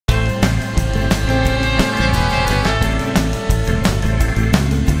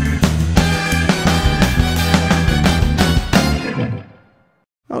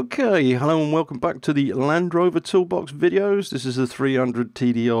Okay, hello and welcome back to the Land Rover Toolbox videos. This is the 300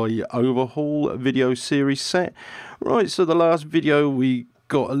 TDI overhaul video series set. Right, so the last video we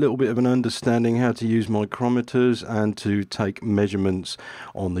got a little bit of an understanding how to use micrometers and to take measurements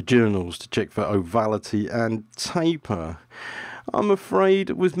on the journals to check for ovality and taper. I'm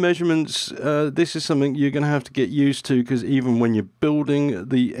afraid with measurements, this is something you're going to have to get used to, because even when you're building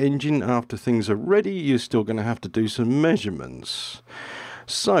the engine after things are ready, you're still going to have to do some measurements.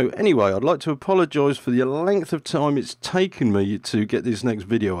 So anyway, I'd like to apologise for the length of time it's taken me to get this next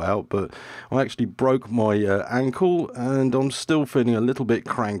video out, but I actually broke my ankle and I'm still feeling a little bit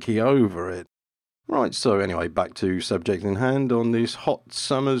cranky over it. Right, so anyway, back to subject in hand on this hot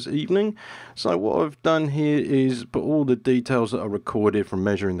summer's evening. So what I've done here is put all the details that are recorded from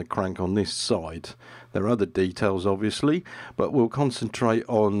measuring the crank on this side. There are other details obviously, but we'll concentrate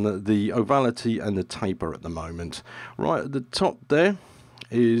on the ovality and the taper at the moment. Right at the top there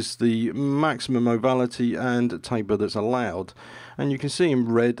is the maximum ovality and taper that's allowed, and you can see in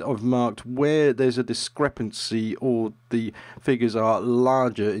red I've marked where there's a discrepancy or the figures are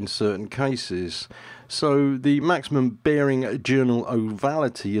larger in certain cases. So the maximum bearing journal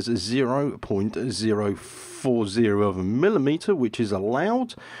ovality is 0.040 of a millimeter, which is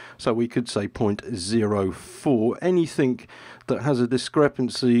allowed, so we could say 0.04. Anything that has a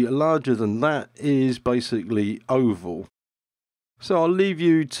discrepancy larger than that is basically oval. So I'll leave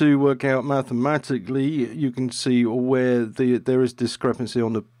you to work out mathematically. You can see where there is discrepancy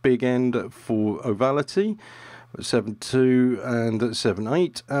on the big end for ovality, 7.2 and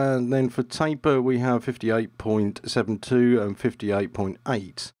 7.8, and then for taper we have 58.72 and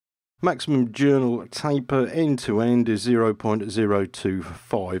 58.8. Maximum journal taper end to end is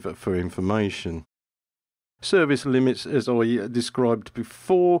 0.025 for information. Service limits, as I described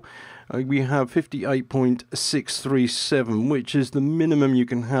before, we have 58.637, which is the minimum you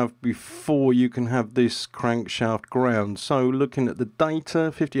can have before you can have this crankshaft ground. So looking at the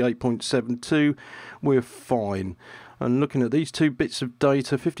data, 58.72, we're fine. And looking at these two bits of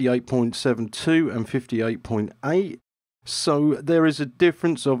data, 58.72 and 58.8, so there is a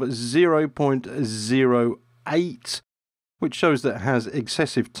difference of 0.08, which shows that it has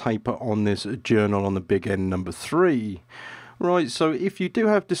excessive taper on this journal on the big end number 3. Right, so if you do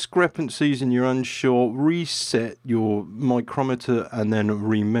have discrepancies and you're unsure, reset your micrometer and then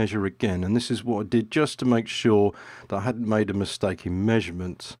remeasure again. And this is what I did just to make sure that I hadn't made a mistake in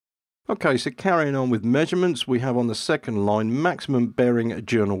measurements. Okay, so carrying on with measurements, we have on the second line maximum bearing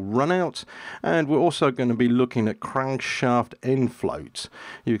journal runout, and we're also going to be looking at crankshaft end floats.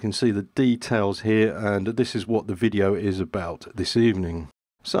 You can see the details here, and this is what the video is about this evening.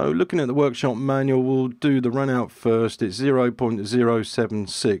 So looking at the workshop manual, we'll do the runout first. It's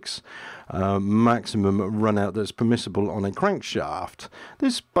 0.076 maximum runout that's permissible on a crankshaft.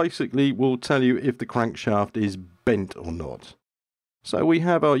 This basically will tell you if the crankshaft is bent or not. So we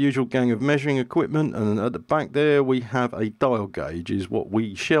have our usual gang of measuring equipment, and at the back there we have a dial gauge, is what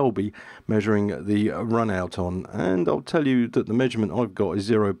we shall be measuring the runout on, and I'll tell you that the measurement I've got is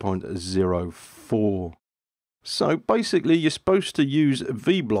 0.04. So basically you're supposed to use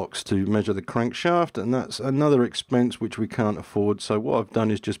V-blocks to measure the crankshaft, and that's another expense which we can't afford. So what I've done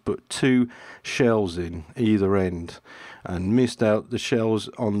is just put 2 shells in either end and missed out the shells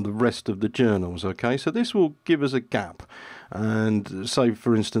on the rest of the journals. Okay, so this will give us a gap, and say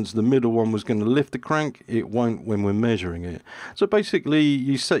for instance the middle one was going to lift the crank, it won't when we're measuring it. So basically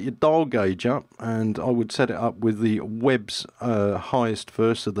you set your dial gauge up, and I would set it up with the webs highest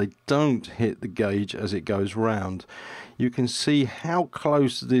first so they don't hit the gauge as it goes round. You can see how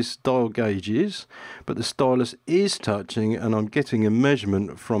close this dial gauge is, but the stylus is touching, and I'm getting a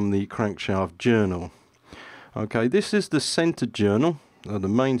measurement from the crankshaft journal. Okay, this is the center journal, the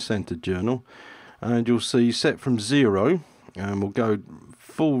main center journal, and you'll see set from 0, and we'll go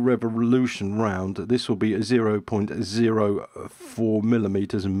full revolution round. This will be a 0.04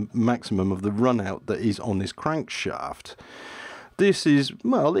 millimeters maximum of the runout that is on this crankshaft. This is,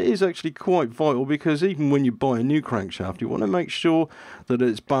 well, it is actually quite vital, because even when you buy a new crankshaft, you want to make sure that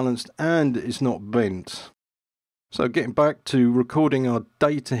it's balanced and it's not bent. So getting back to recording our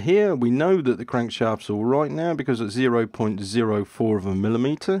data here, we know that the crankshaft's all right now because it's 0.04 of a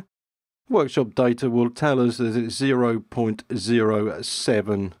millimeter. Workshop data will tell us that it's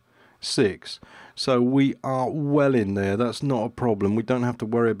 0.076. So we are well in there. That's not a problem. We don't have to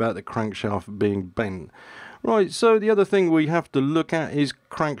worry about the crankshaft being bent. Right, so the other thing we have to look at is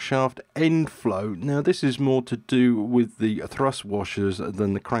crankshaft end flow. Now this is more to do with the thrust washers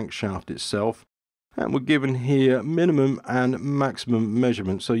than the crankshaft itself. And we're given here minimum and maximum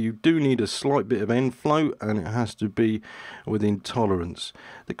measurement, so you do need a slight bit of end flow and it has to be within tolerance.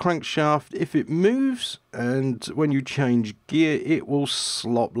 The crankshaft, if it moves and when you change gear, it will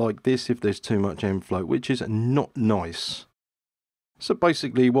slop like this if there's too much end flow, which is not nice. So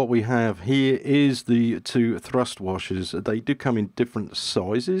basically what we have here is the two thrust washers. They do come in different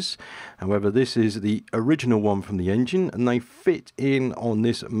sizes. However, this is the original one from the engine and they fit in on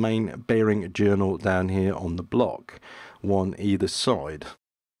this main bearing journal down here on the block, one either side.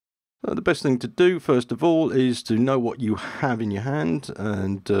 The best thing to do first of all is to know what you have in your hand,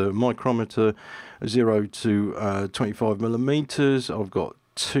 and micrometer 0 to 25 millimeters. I've got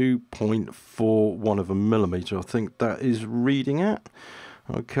 2.41 of a millimeter, I think that is reading at.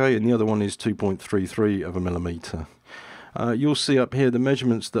 Okay, and the other one is 2.33 of a millimeter. You'll see up here the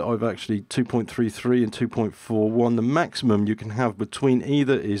measurements that I've actually 2.33 and 2.41. The maximum you can have between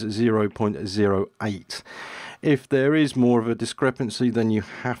either is 0.08. If there is more of a discrepancy, then you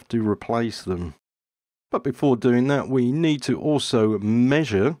have to replace them. But before doing that, we need to also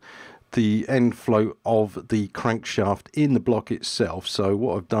measure the end flow of the crankshaft in the block itself. So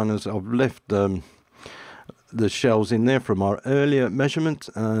what I've done is I've left the shells in there from our earlier measurement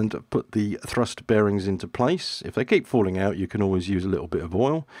and put the thrust bearings into place. If they keep falling out, you can always use a little bit of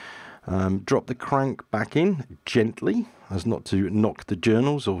oil. Drop the crank back in gently as not to knock the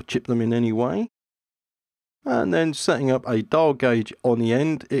journals or chip them in any way. And then setting up a dial gauge on the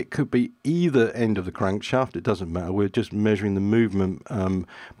end. It could be either end of the crankshaft, it doesn't matter. We're just measuring the movement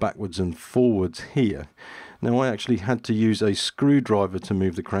backwards and forwards here. Now I actually had to use a screwdriver to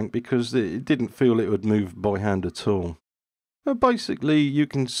move the crank because it didn't feel it would move by hand at all. Basically you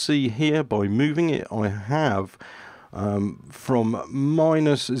can see here by moving it I have from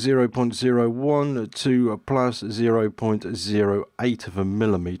minus 0.01 to plus 0.08 of a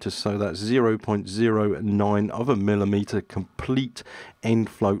millimeter, so that's 0.09 of a millimeter complete end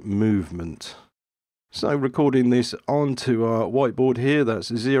float movement. So recording this onto our whiteboard here,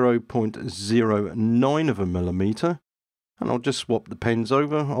 that's 0.09 of a millimeter. And I'll just swap the pens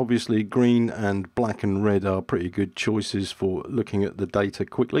over. Obviously green and black and red are pretty good choices for looking at the data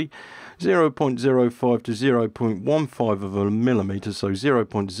quickly. 0.05 to 0.15 of a millimeter, so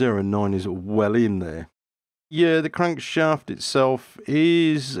 0.09 is well in there. Yeah, the crankshaft itself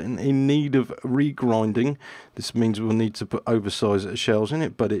is in need of regrinding. This means we'll need to put oversized shells in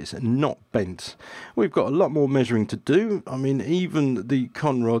it, but it's not bent. We've got a lot more measuring to do. I mean, even the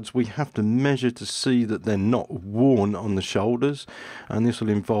con rods, we have to measure to see that they're not worn on the shoulders, and this will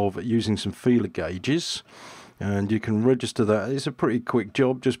involve using some feeler gauges. And you can register that. It's a pretty quick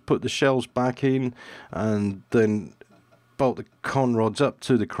job. Just put the shells back in and then bolt the con rods up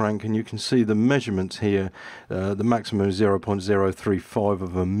to the crank, and you can see the measurements here. The maximum is 0.035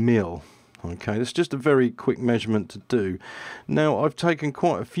 of a mil. Okay, that's just a very quick measurement to do. Now I've taken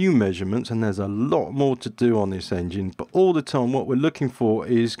quite a few measurements and there's a lot more to do on this engine, but all the time what we're looking for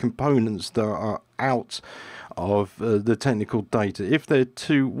is components that are out of the technical data. If they're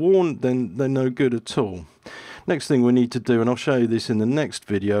too worn, then they're no good at all. Next thing we need to do, and I'll show you this in the next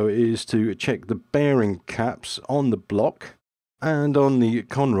video, is to check the bearing caps on the block and on the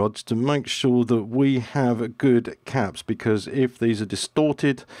con rods to make sure that we have good caps, because if these are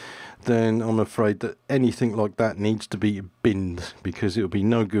distorted, then I'm afraid that anything like that needs to be binned, because it'll be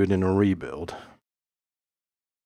no good in a rebuild.